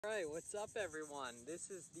Alright, what's up everyone?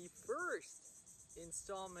 This is the first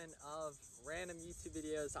installment of random YouTube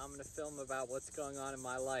videos I'm going to film about what's going on in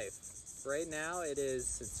my life. Right now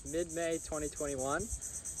it's mid-May 2021.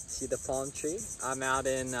 See the palm tree? I'm out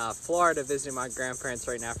in Florida visiting my grandparents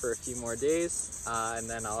right now for a few more days, and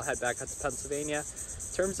then I'll head back out to Pennsylvania.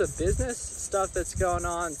 In terms of business stuff that's going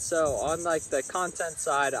on, so on like the content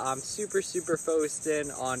side, I'm super focused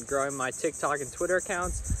in on growing my TikTok and Twitter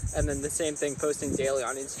accounts, and then the same thing posting daily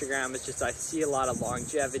on Instagram. It's just I see a lot of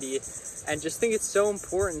longevity and just think it's so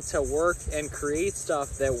important to work and create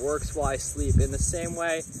stuff that works while I sleep. In the same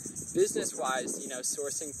way, business-wise,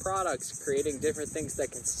 sourcing products, creating different things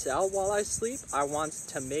that can sell while I sleep. I want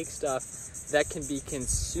to make stuff that can be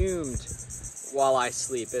consumed while I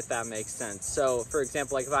sleep, if that makes sense. So for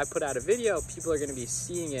example, like if I put out a video, people are going to be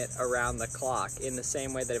seeing it around the clock, in the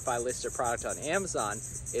same way that if I list a product on Amazon,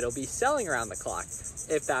 it'll be selling around the clock,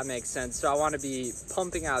 if that makes sense. So I want to be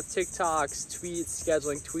pumping out TikToks, tweets,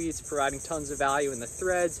 scheduling tweets, providing tons of value in the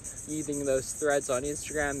threads, using those threads on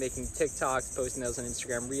Instagram, making TikToks, posting those on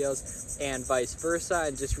Instagram Reels, and vice versa,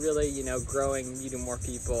 and just really, growing, meeting more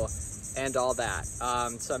people, and all that.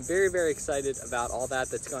 So I'm very excited about all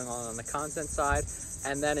that's going on the content side.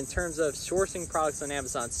 And then in terms of sourcing products on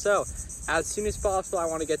Amazon, so as soon as possible, I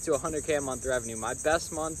want to get to 100K a month revenue. My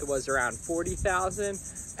best month was around 40,000,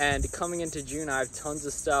 and coming into June, I have tons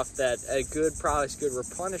of stuff that good products, good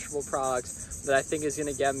replenishable products that I think is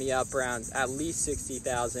going to get me up around at least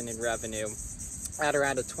 60,000 in revenue at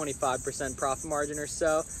around a 25% profit margin or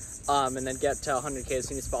so. And then get to 100K as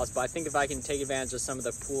soon as possible. I think if I can take advantage of some of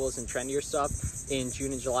the pools and trendier stuff in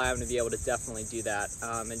June and July, I'm going to be able to definitely do that.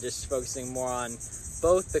 And just focusing more on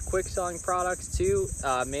both the quick selling products too,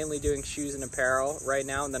 mainly doing shoes and apparel right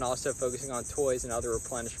now, and then also focusing on toys and other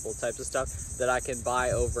replenishable types of stuff that I can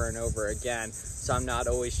buy over and over again. So I'm not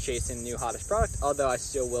always chasing the new hottest product, although I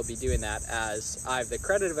still will be doing that as I have the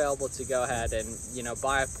credit available to go ahead and,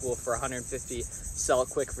 buy a pool for $150, sell it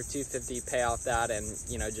quick for $250, pay off that, and,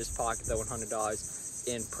 just pocket the $100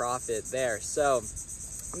 in profit there. So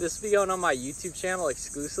this will be going on my YouTube channel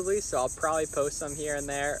exclusively, so I'll probably post some here and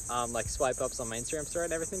there, like swipe ups on my Instagram story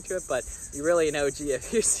and everything to it, but you're really an OG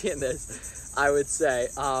if you're seeing this, I would say.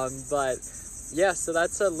 But yeah, so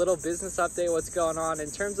that's a little business update, what's going on. In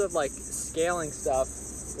terms of like scaling stuff,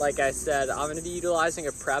 like I said, I'm going to be utilizing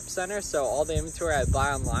a prep center, so all the inventory I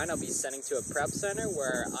buy online, I'll be sending to a prep center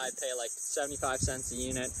where I pay like 75 cents a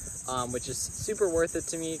unit, which is super worth it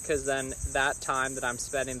to me, because then that time that I'm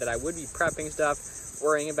spending that I would be prepping stuff,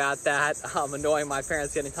 worrying about that, annoying my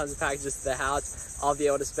parents, getting tons of packages to the house, I'll be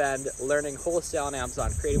able to spend learning wholesale on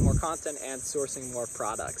Amazon, creating more content, and sourcing more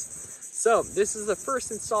products. So this is the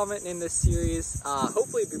first installment in this series.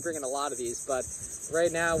 Hopefully we'll be bringing a lot of these, but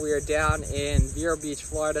right now we are down in Vero Beach,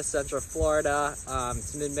 Florida, Central Florida.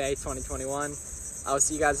 It's mid-May 2021. I'll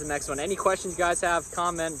see you guys in the next one. Any questions you guys have,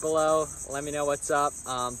 comment below. Let me know what's up.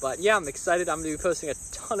 But yeah, I'm excited. I'm going to be posting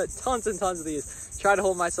tons and tons of these. Try to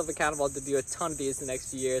hold myself accountable to do a ton of these in the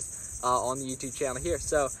next few years on the YouTube channel here.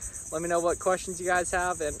 So let me know what questions you guys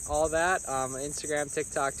have and all that. Instagram,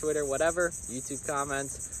 TikTok, Twitter, whatever. YouTube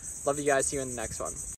comments. Love you guys. See you in the next one.